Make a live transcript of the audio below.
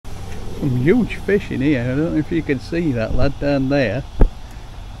Some huge fish in here. I don't know if you can see that lad down there, but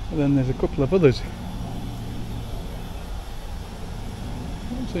then there's a couple of others.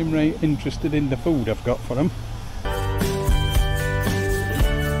 Don't seem very interested in the food I've got for them.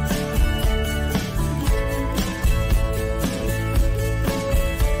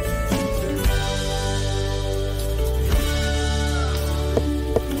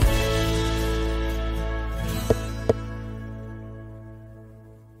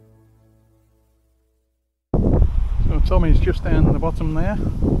 TOMMi's just down the bottom there,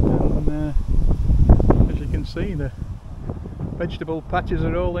 and as you can see, the vegetable patches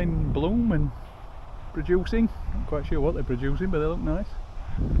are all in bloom and producing. Not quite sure what they're producing, but they look nice.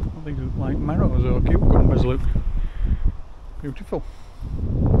 I think they look like marrows or cucumbers. Look beautiful.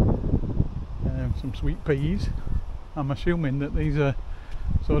 Some sweet peas. I'm assuming that these are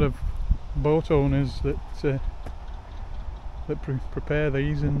sort of boat owners that prepare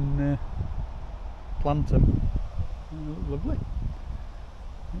these and plant them. Lovely.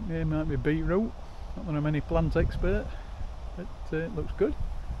 I think there might be beetroot. Not that I'm any plant expert, but it looks good.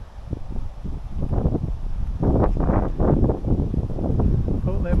 I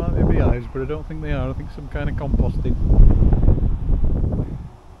thought they might be beehives, but I don't think they are. I think some kind of composting.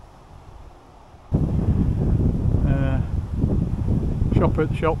 Shop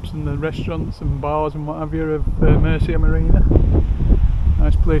at shops and the restaurants and bars and what have you of Mercia Marina.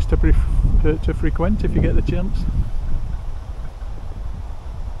 Nice place to frequent if you get the chance.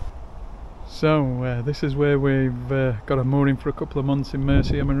 So this is where we've got a mooring for a couple of months in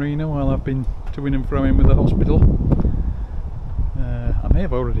Mercia Marina while I've been to-ing and fro-ing with the hospital. I may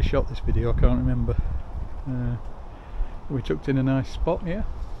have already shot this video, I can't remember. We tucked in a nice spot here.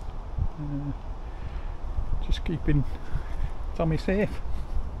 Just keeping TOMMi safe.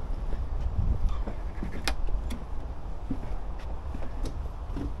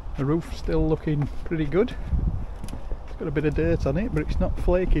 The roof's still looking pretty good. It's got a bit of dirt on it, but it's not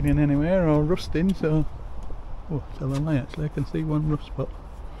flaking in anywhere or rusting, so... Oh, it's a lie actually, I can see one rust spot.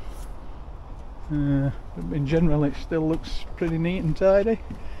 But in general it still looks pretty neat and tidy.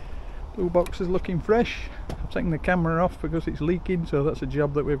 Blue box is looking fresh. I've taken the camera off because it's leaking, so that's a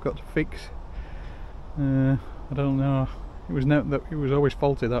job that we've got to fix. I don't know, it was always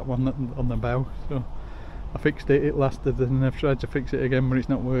faulty, that one on the bow, so I fixed it, it lasted, and I've tried to fix it again but it's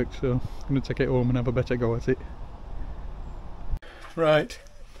not worked, so I'm going to take it home and have a better go at it. Right,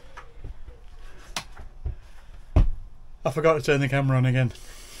 I forgot to turn the camera on again,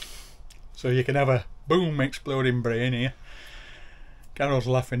 so you can have a boom exploding brain here. Carol's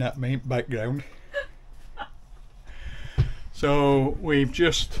laughing at me in the background. So we've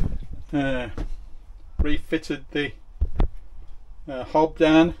just refitted the hob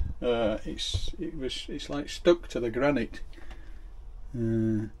down. It's like stuck to the granite,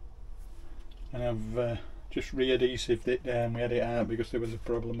 and I've just re-adhesived it down. We had it out because there was a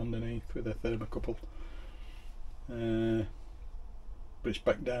problem underneath with the thermocouple, but it's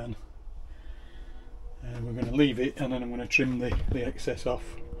back down. We're going to leave it, and then I'm going to trim the excess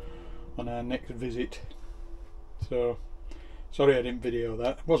off on our next visit. So sorry I didn't video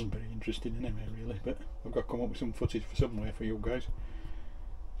that. It wasn't very interesting anyway really, but I've got to come up with some footage for somewhere for you guys.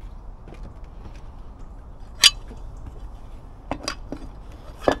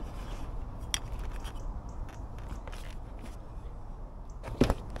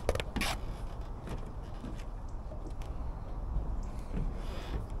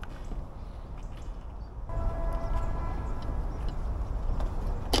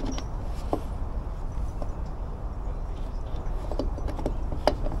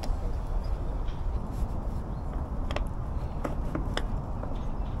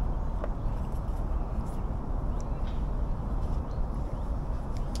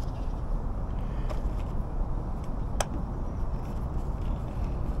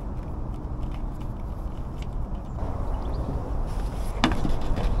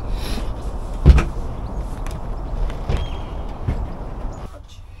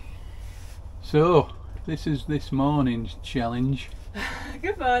 So, this is this morning's challenge.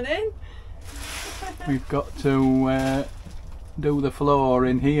 Good morning. We've got to do the floor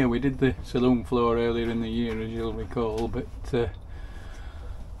in here. We did the saloon floor earlier in the year, as you'll recall, but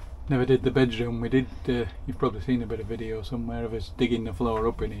never did the bedroom. We did, you've probably seen a bit of video somewhere of us digging the floor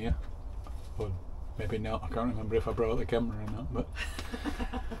up in here. Or maybe not, I can't remember if I brought the camera or not, but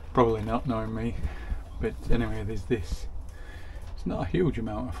probably not, knowing me. But anyway, there's this. It's not a huge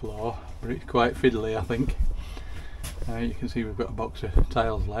amount of floor, but it's quite fiddly, I think. You can see we've got a box of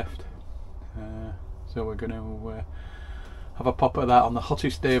tiles left, so we're going to have a pop at that on the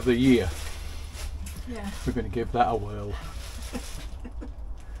hottest day of the year. Yeah. We're going to give that a whirl.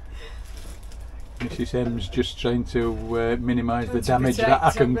 Mrs M's just trying to minimise the Trying to damage that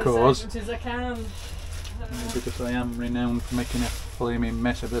I protect can cause. as much as I can. Because I am renowned for making a flaming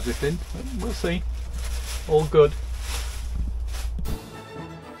mess of everything. But we'll see. All good.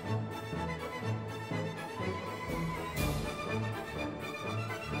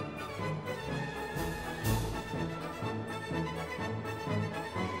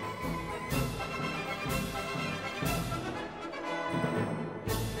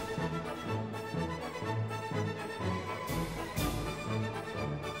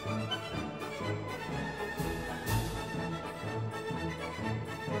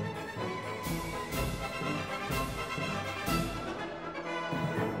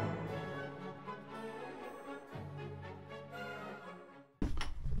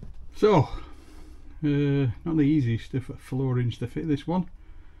 So, not the easiest of floorings to fit this one.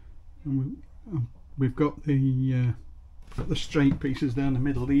 And we've got the straight pieces down the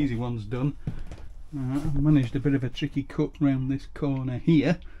middle, the easy ones done. I've managed a bit of a tricky cut round this corner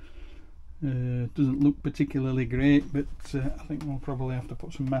here. Doesn't look particularly great, but I think we'll probably have to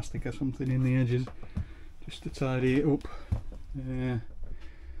put some mastic or something in the edges just to tidy it up.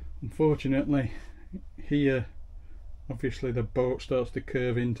 Unfortunately, here obviously the boat starts to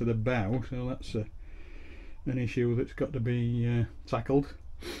curve into the bow, so that's an issue that's got to be tackled.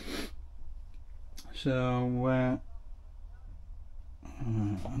 So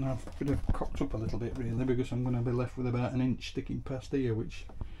and I've cocked up a little bit really, because I'm going to be left with about an inch sticking past here, which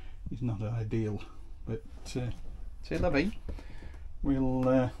is not ideal. But c'est la vie.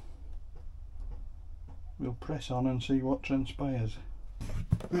 We'll press on and see what transpires.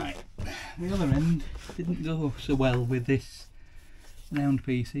 Right, the other end didn't go so well with this round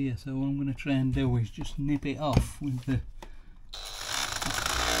piece here, so what I'm going to try and do is just nip it off with the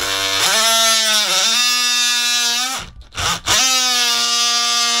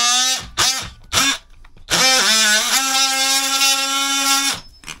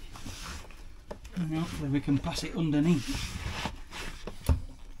and hopefully we can pass it underneath.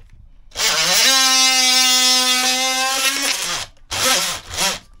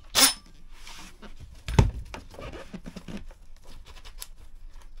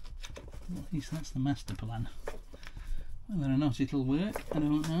 That's the master plan. Whether or not it'll work, I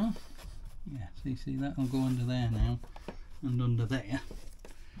don't know. Yeah, see that'll go under there now, and under there.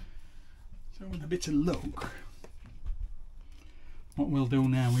 So with a bit of luck, what we'll do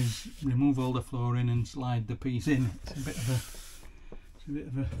now is remove all the flooring and slide the piece in. It's a bit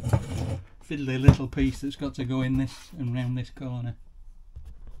of a fiddly little piece that's got to go in this and round this corner.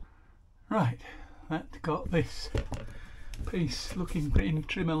 Right, that got this piece looking pretty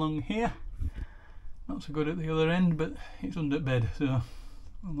trim along here. Not so good at the other end, but it's under bed, so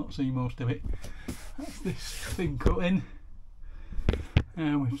I'll not see most of it. That's this thing cut in.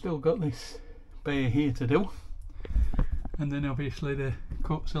 We've still got this bay here to do, and then obviously the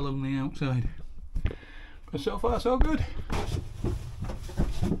cuts along the outside. But so far so good.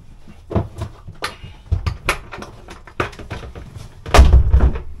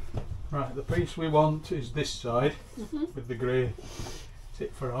 Right, the piece we want is this side with the grey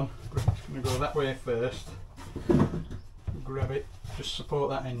tip for on. We're just going to go that way first, grab it, just support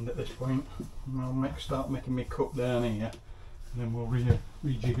that end at this point, and I'll start making me cut down here, and then we'll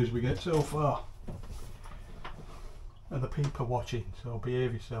rejig as we get so far. And the people watching, so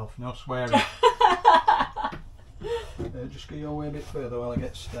behave yourself, no swearing. Just go your way a bit further while I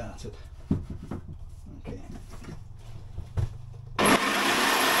get started. Okay.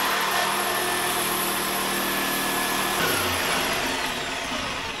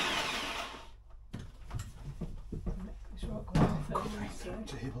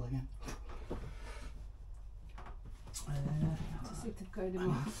 Table again. Just need to go to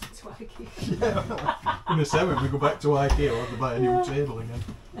IKEA. Yeah, I'm going to say when we go back to IKEA we'll have to buy a new table again.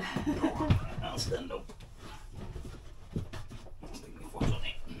 I'll stand up. I'll stick my foot on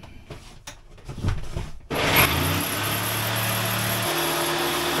it.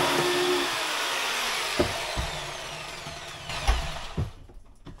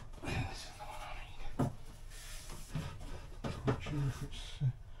 This is the one I need. Not sure if it's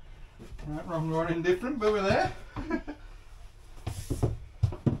right, wrong, or indifferent, but we're there.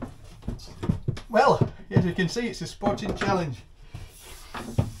 Well, as you can see, it's a sporting challenge.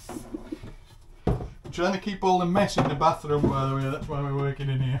 I'm trying to keep all the mess in the bathroom, by the way, that's why we're working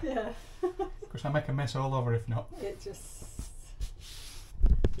in here. Yeah. Because I make a mess all over if not. It just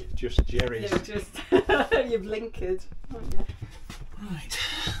jerries. You blinkered, aren't you? Right,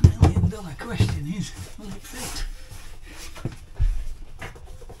 $1 million question is, will it fit?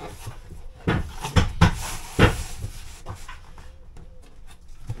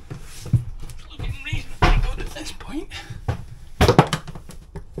 Looking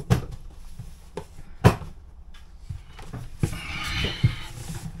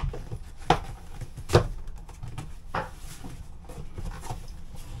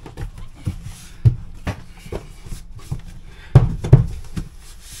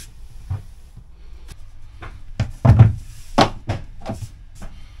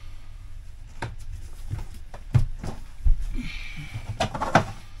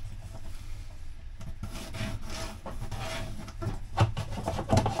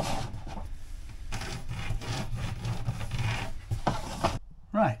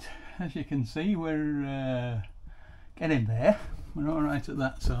as you can see, we're getting there. We're alright at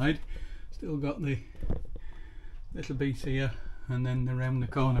that side. Still got the little piece here and then the round the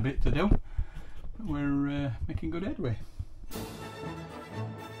corner bit to do. But we're making good headway.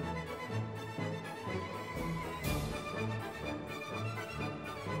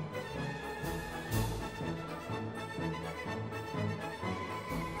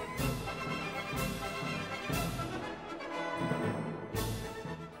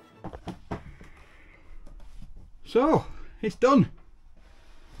 So, it's done.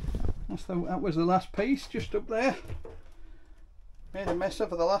 That was the last piece, just up there. Made a mess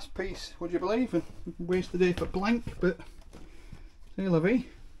of the last piece, would you believe? And wasted it for blank, but c'est la vie.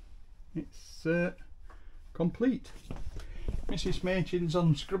 It's complete. Mrs. Machin's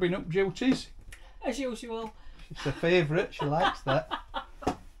on scrubbing up duties. As usual. It's her favourite, she likes that.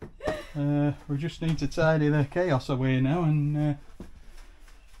 We just need to tidy the chaos away now and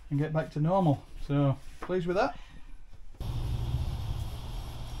get back to normal. So, pleased with that?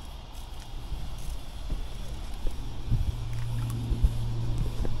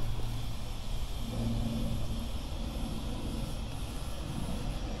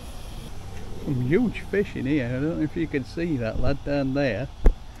 Some huge fish in here. I don't know if you can see that lad down there,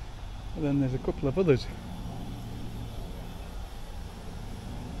 but then there's a couple of others.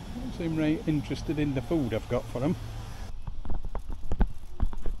 Don't seem right interested in the food I've got for them.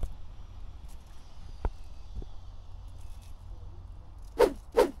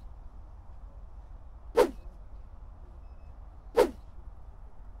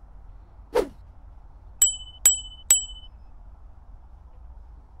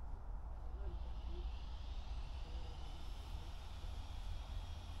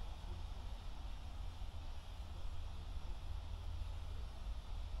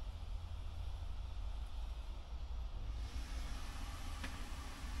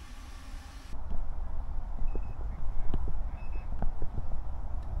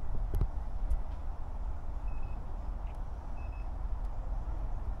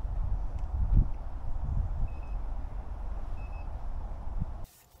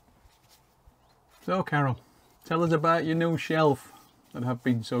 So Carol, tell us about your new shelf that have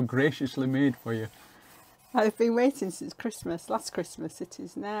been so graciously made for you. I've been waiting since Christmas, last Christmas. It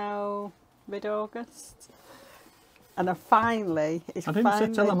is now mid-August. And I finally... I didn't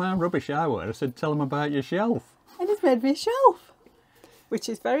say tell them how rubbish I were, I said tell them about your shelf. And it's made me a shelf, which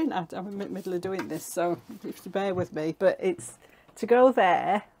is very nice. I'm in the middle of doing this, so you have to bear with me. But it's to go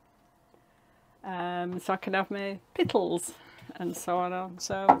there, so I can have my pickles and so on.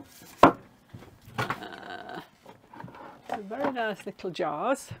 So... very nice little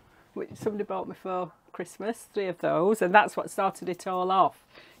jars which somebody bought me for Christmas, 3 of those, and that's what started it all off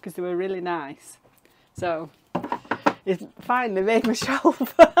because they were really nice. So it finally made my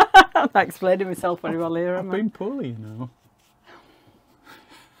shelf. I'm not explaining myself very well here, am I? I've been poorly, you know.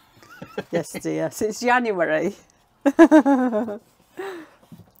 Yes dear, since January. Yeah,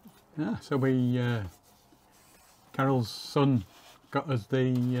 so we Carol's son got us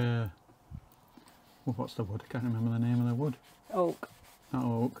the oh, what's the wood? I can't remember the name of the wood. Oak. Not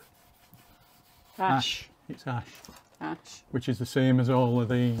oak. Ash. It's ash. Ash. Which is the same as all of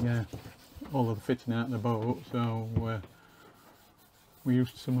the fitting out of the boat. So we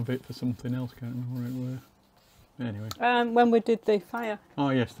used some of it for something else. Can't remember what it were. Anyway. When we did the fire. Oh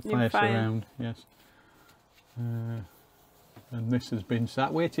yes, the fire surround. Yes. And this has been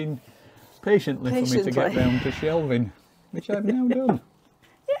sat waiting patiently for me to get round to shelving, which I've now done.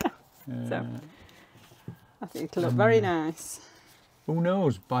 Yeah. So. I think it'll look very nice. Who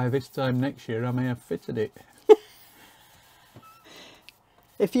knows, by this time next year I may have fitted it.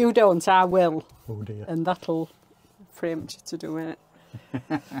 If you don't, I will. Oh dear. And that'll preempt you to do it.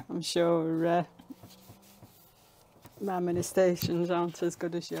 I'm sure my mini stations aren't as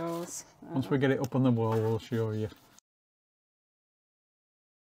good as yours. Once we get it up on the wall, we'll show you.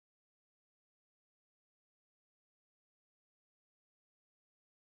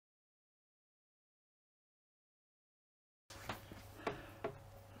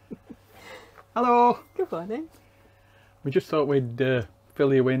 Hello! Good morning. We just thought we'd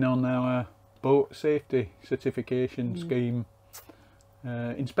fill you in on our boat safety certification scheme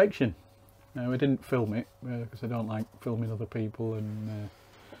inspection. We didn't film it because I don't like filming other people, and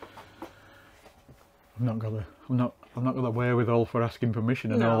I've not got the wherewithal for asking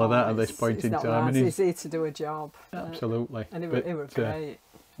permission and all of that at this point in time. It's easy to do a job. Absolutely. And it was great.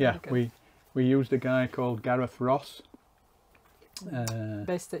 Yeah, we used a guy called Gareth Ross.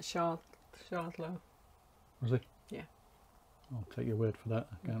 Based at Shardlow. Was he? Yeah. I'll take your word for that.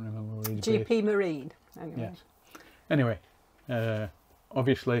 I can't remember where he's GP based. Marine. Anyway. Yes. Anyway,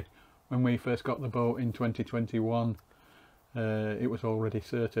 obviously when we first got the boat in 2021, it was already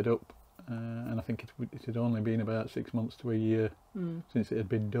certed up, and I think it had only been about 6 months to a year since it had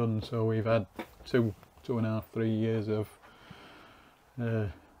been done. So we've had 2.5, 3 years of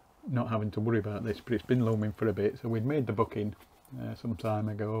not having to worry about this, but it's been looming for a bit. So we'd made the booking some time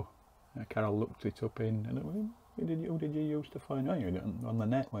ago. Carol looked it up in, and who did you use to find? Oh, you were on the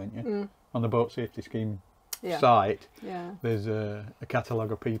net, weren't you? On the boat safety scheme site. Yeah. There's a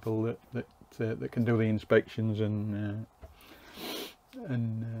catalogue of people that can do the inspections and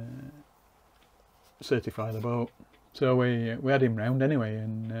certify the boat. So we had him round anyway,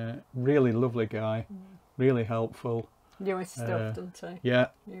 and really lovely guy, really helpful. Knew his stuff, didn't he? Yeah.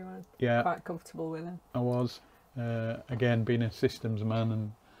 You were quite comfortable with him. I was. Again, being a systems man,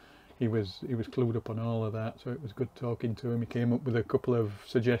 and he was clued up on all of that, so it was good talking to him. He came up with a couple of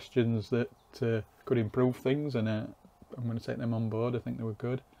suggestions that could improve things, and I'm going to take them on board. I think they were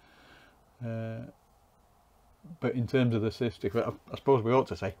good. But in terms of the certificate, I suppose we ought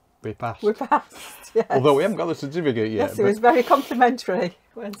to say we passed. We passed, yes. Although we haven't got the certificate yet. Yes, he was very complimentary,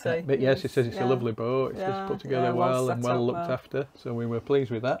 wasn't he? But yes, he says it's a lovely boat. It's just put together well and well looked after. So we were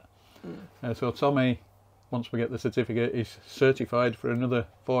pleased with that. So TOMMi, once we get the certificate, is certified for another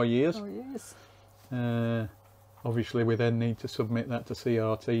 4 years. 4 years. Obviously, we then need to submit that to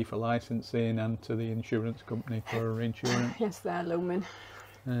CRT for licensing and to the insurance company for insurance. Yes, they're looming.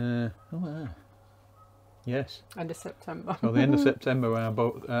 Yes. End of September. So the end of September,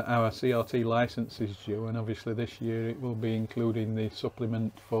 our CRT licence is due, and obviously this year it will be including the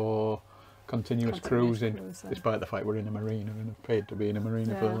supplement for continuous cruising, despite the fact we're in a marina and have paid to be in a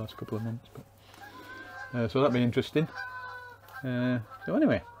marina for the last couple of months. But, so that'll be interesting. So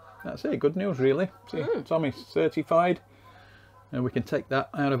anyway, that's it. Good news, really. See, TOMMi's certified, and we can take that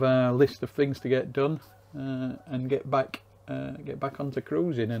out of our list of things to get done and get back onto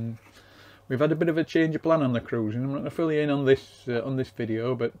cruising. And we've had a bit of a change of plan on the cruising. I'm not going to fill you in on this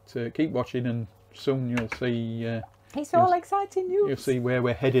video, but keep watching, and soon you'll see. It's all exciting news. You'll see where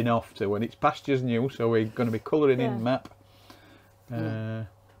we're heading off to, and it's pastures new. So we're going to be colouring in map,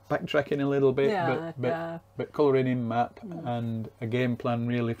 backtracking a little bit, but colouring in map, and a game plan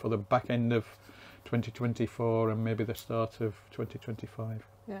really for the back end of 2024 and maybe the start of 2025.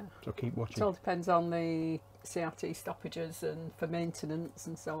 Yeah. So keep watching. It all depends on the CRT stoppages and for maintenance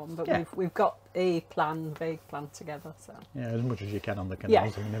and so on, but we've got a vague plan together. So yeah, as much as you can on the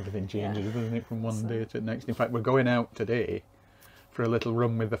canals. I mean, everything changes, doesn't it, from one day to the next. In fact, we're going out today for a little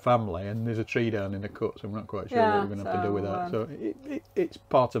run with the family, and there's a tree down in the cut, so I'm not quite sure what we're going to have to do with that. So it's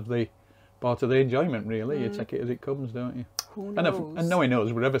part of the enjoyment, really. You take it as it comes, don't you? Who knows? And knowing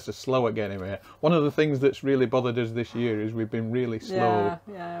us, we're ever so slow at getting anywhere. One of the things that's really bothered us this year is we've been really slow.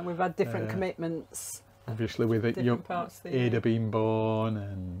 Yeah, we've had different commitments. Obviously, with Ada being born,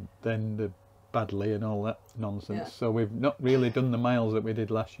 and then the Badley and all that nonsense. So we've not really done the miles that we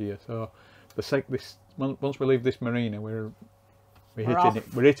did last year. So once we leave this marina, we're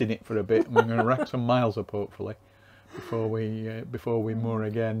hitting it for a bit, and we're going to rack some miles up hopefully before we moor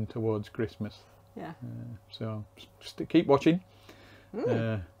again towards Christmas. Yeah. So keep watching.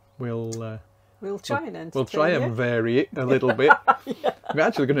 We'll try and vary it a little bit. We're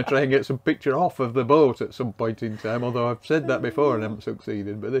actually going to try and get some picture off of the boat at some point in time, although I've said that before and haven't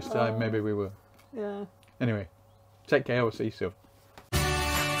succeeded, but this time maybe we will. Yeah. Anyway, take care, we'll see you soon.